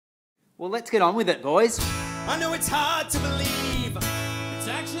Well, let's get on with it, boys. I know it's hard to believe it's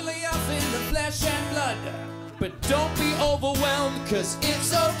actually us in the flesh and blood, but don't be overwhelmed, cause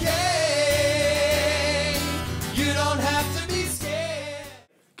it's okay. You don't have to be scared.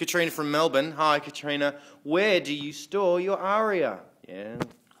 Katrina from Melbourne. Hi, Katrina. Where do you store your ARIA? Yeah.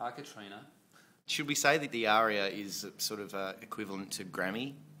 Hi, Katrina. Should we say that the ARIA is sort of equivalent to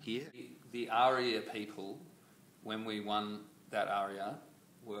Grammy here? The ARIA people, when we won that ARIA,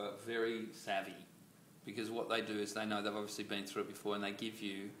 were very savvy, because what they do is they know they've obviously been through it before, and they give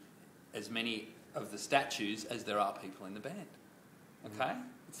you as many of the statues as there are people in the band. Okay?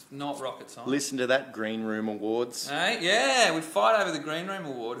 It's not rocket science. Listen to that Green Room Awards. Hey, yeah, we fight over the Green Room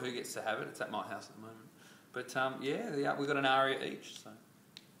Award, who gets to have it. It's at my house at the moment. But yeah, we've got an ARIA each. So,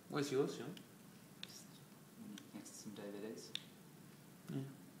 where's yours, John? Next to some DVDs. Yeah,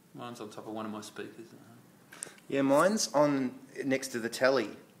 mine's on top of one of my speakers. Yeah, mine's on next to the telly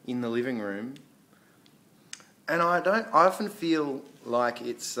in the living room, and I often feel like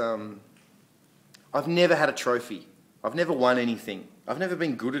it's. I've never had a trophy. I've never won anything. I've never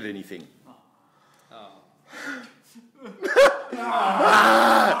been good at anything. Oh.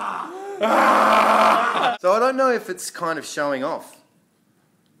 So I don't know if it's kind of showing off.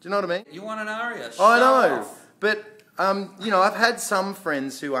 Do you know what I mean? You want an ARIA? I know, Show off. but you know, I've had some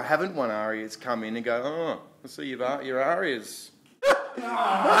friends who I haven't won ARIAs come in and go, "Oh, I see your ARIAs."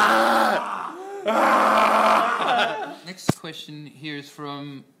 Next question here is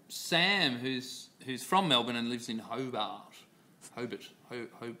from Sam, who's from Melbourne and lives in Hobart. Hobart.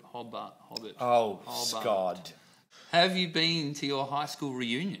 Oh, Hobart. God. Have you been to your high school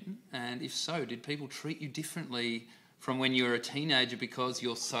reunion? And if so, did people treat you differently from when you were a teenager because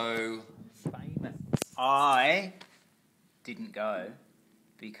you're so famous? I didn't go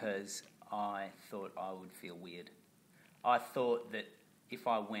because I thought I would feel weird. I thought that if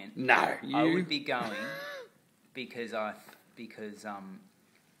I went, No, I would be going because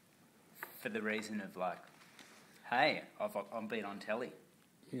for the reason of like, hey, I'm being on telly,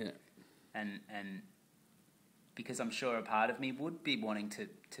 Yeah. and because I'm sure a part of me would be wanting to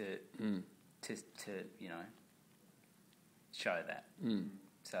you know, show that.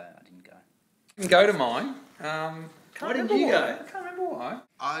 So I didn't go. You can go to mine. Why didn't you go? I can't remember why.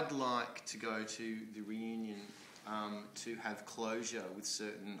 I'd like to go to the reunion to have closure with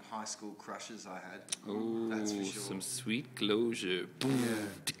certain high school crushes I had. Oh, that's for sure. some sweet closure.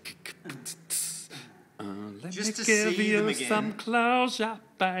 Let Just me to give see you them again. some closure,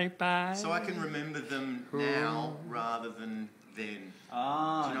 baby. So I can remember them now rather than then.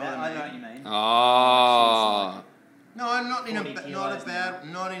 Oh, Do you know that, what I I know mean? what you mean. Oh, No, I'm not in 40 kilos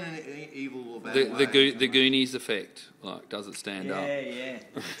not in an evil or bad the way. Goonies effect. Like, does it stand up? Yeah.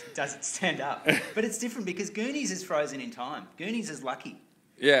 Does it stand up? But it's different because Goonies is frozen in time. Goonies is lucky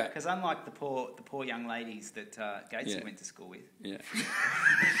Yeah. because unlike the poor young ladies that Gatesy went to school with. Yeah.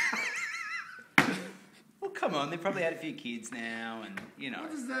 Well, come on, they probably had a few kids now, and you know,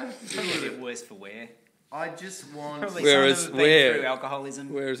 What is that? probably a bit worse for wear. I just want. Probably Whereas some of them have been through alcoholism.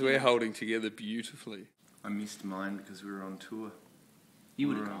 Whereas we're holding together beautifully. I missed mine because we were on tour. You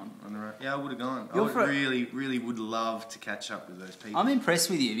would We have were gone. on the road. Yeah, I would have gone. You're I really would love to catch up with those people. I'm impressed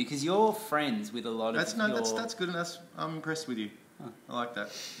with you because you're friends with a lot of. That's good enough. I'm impressed with you. I like that.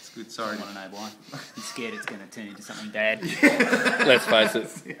 It's good. Sorry. I want to know why. I'm scared it's going to turn into something bad. Let's face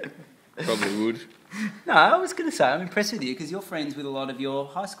it. Probably would. No, I was going to say I'm impressed with you because you're friends with a lot of your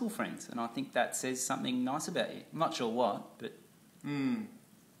high school friends, and I think that says something nice about you. I'm not sure what, but I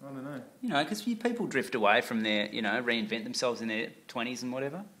don't know. you know, because people drift away from their, you know, reinvent themselves in their 20s and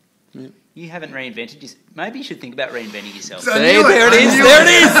whatever. Yeah. You haven't reinvented yourself. Maybe you should think about reinventing yourself. So- There it is.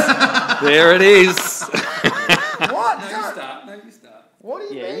 There it is. What? No, you start. What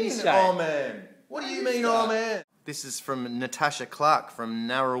do you Yeah, you mean, say oh it. man? What do you mean, oh man? This is from Natasha Clark from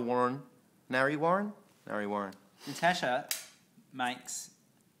Narrywarren. Natasha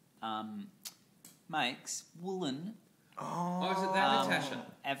makes woolen Oh, is it that, Natasha?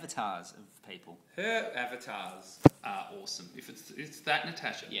 avatars of people. Her avatars are awesome. If it's that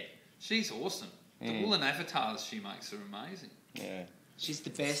Natasha. Yeah. She's awesome. The woolen avatars she makes are amazing. Yeah. She's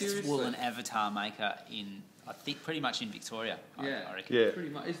the best Seriously? woolen avatar maker in, I think, pretty much in Victoria. Yeah. I reckon. Yeah. Pretty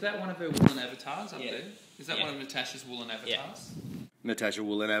much. Is that one of her woolen avatars up Yeah. there? Is that Yeah. one of Natasha's woolen avatars? Natasha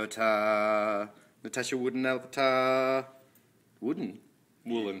Woolen Avatar. Natasha Wooden Avatar. Wooden.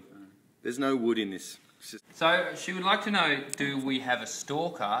 Woolen. There's no wood in this. It's just So she would like to know, do we have a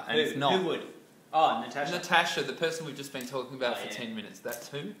stalker? And if not, Who would? Oh, Natasha. Natasha, the person we've just been talking about Oh, for yeah. 10 minutes. That's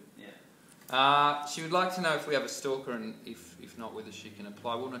who? Yeah. She would like to know if we have a stalker, and if not, whether she can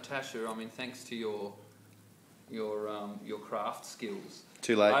apply. Well, Natasha, I mean, thanks to your your craft skills.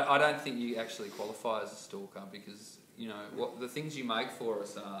 Too late. I don't think you actually qualify as a stalker because what the things you make for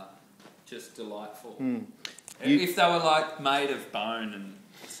us are just delightful. If they were like made of bone and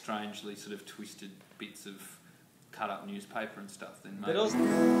strangely sort of twisted bits of cut up newspaper and stuff, then maybe.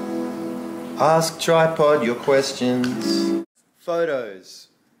 Ask Tripod your questions. Photos.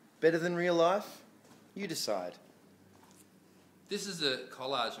 Better than real life? You decide. This is a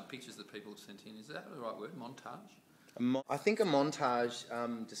collage of pictures that people have sent in. Is that the right word? Montage? I think a montage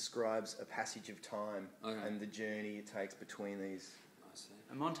describes a passage of time and the journey it takes between these. I see.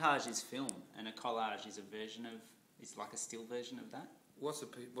 A montage is film, and a collage is it's like a still version of that. What's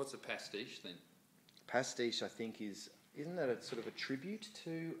a pastiche then? Pastiche, I think, isn't that a sort of a tribute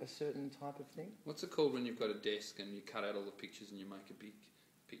to a certain type of thing? What's it called when you've got a desk and you cut out all the pictures and you make a big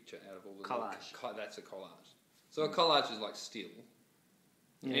picture out of all the... Collage. That's a collage. So a collage is like still.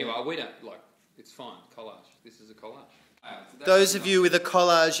 Yeah. Anyway, we don't, like, it's fine, collage. This is a collage. Those of you with a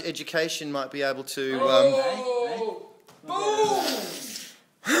collage education might be able to... Boom!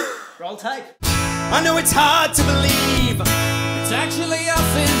 Roll tape. I know it's hard to believe it's actually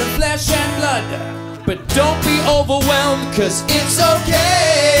us in the flesh and blood, but don't be overwhelmed, cause it's okay.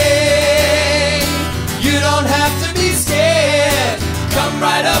 You don't have to be scared. Come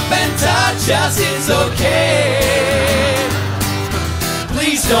right up and touch us, it's okay.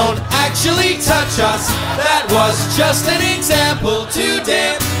 Please don't actually touch us. That was just an example to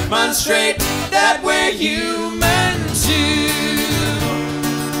demonstrate that we're human too.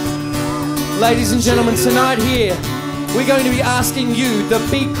 Ladies and gentlemen, tonight here, we're going to be asking you the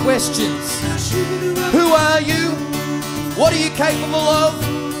big questions. Who are you? What are you capable of?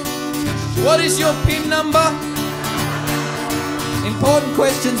 What is your PIN number? Important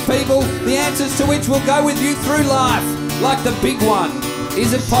questions, people, the answers to which will go with you through life. Like the big one,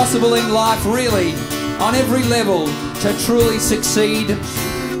 is it possible in life, really, on every level, to truly succeed?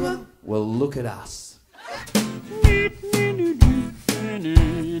 Well, look at us.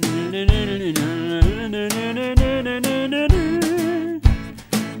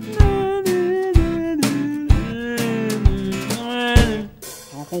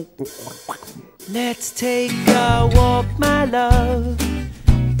 Let's take a walk, my love,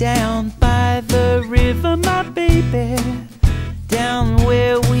 down by the river, my baby, down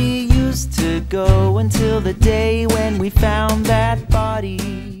where we used to go until the day when we found that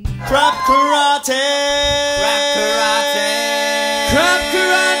body. Crap karate! Crap karate! Crap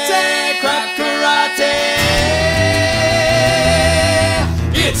karate! Crap karate!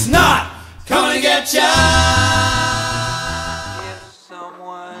 It's not gonna get ya! If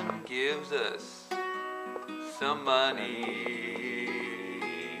someone gives us some money,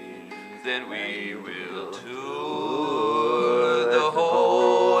 then we will tour the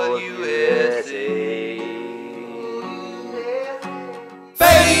whole USA.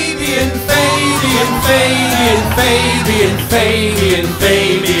 Fabian, Fabian, Fabian, Fabian, Fabian,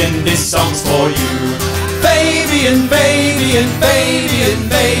 Fabian, this song's for you. Fabian, Fabian, Fabian,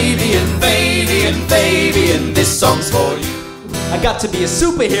 Fabian, Fabian, Fabian, this song's for you. I got to be a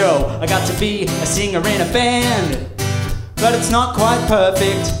superhero, I got to be a singer in a band, but it's not quite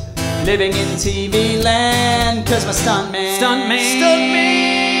perfect living in TV land, cause my stuntman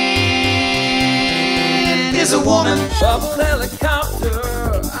is a woman. Bubble helicopter,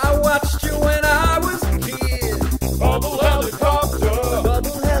 I watched you when I was a kid. Bubble helicopter,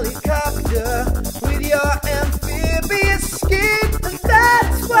 With your amphibious skin, and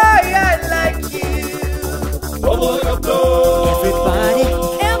that's why I like you. bubble helicopter.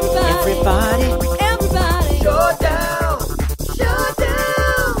 Everybody, Showdown.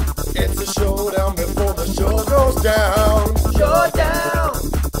 It's a showdown before the show goes down. showdown.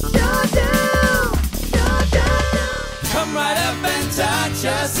 Come right up and touch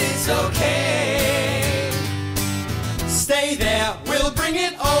us, it's okay. Stay there, we'll bring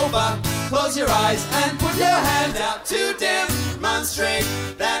it over. Close your eyes and put your hand out to demonstrate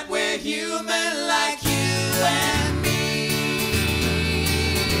that we're human like you and me.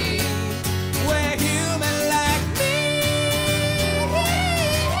 We're human like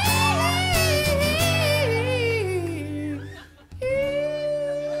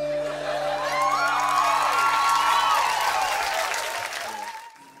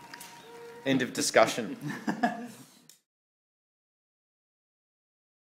End of discussion.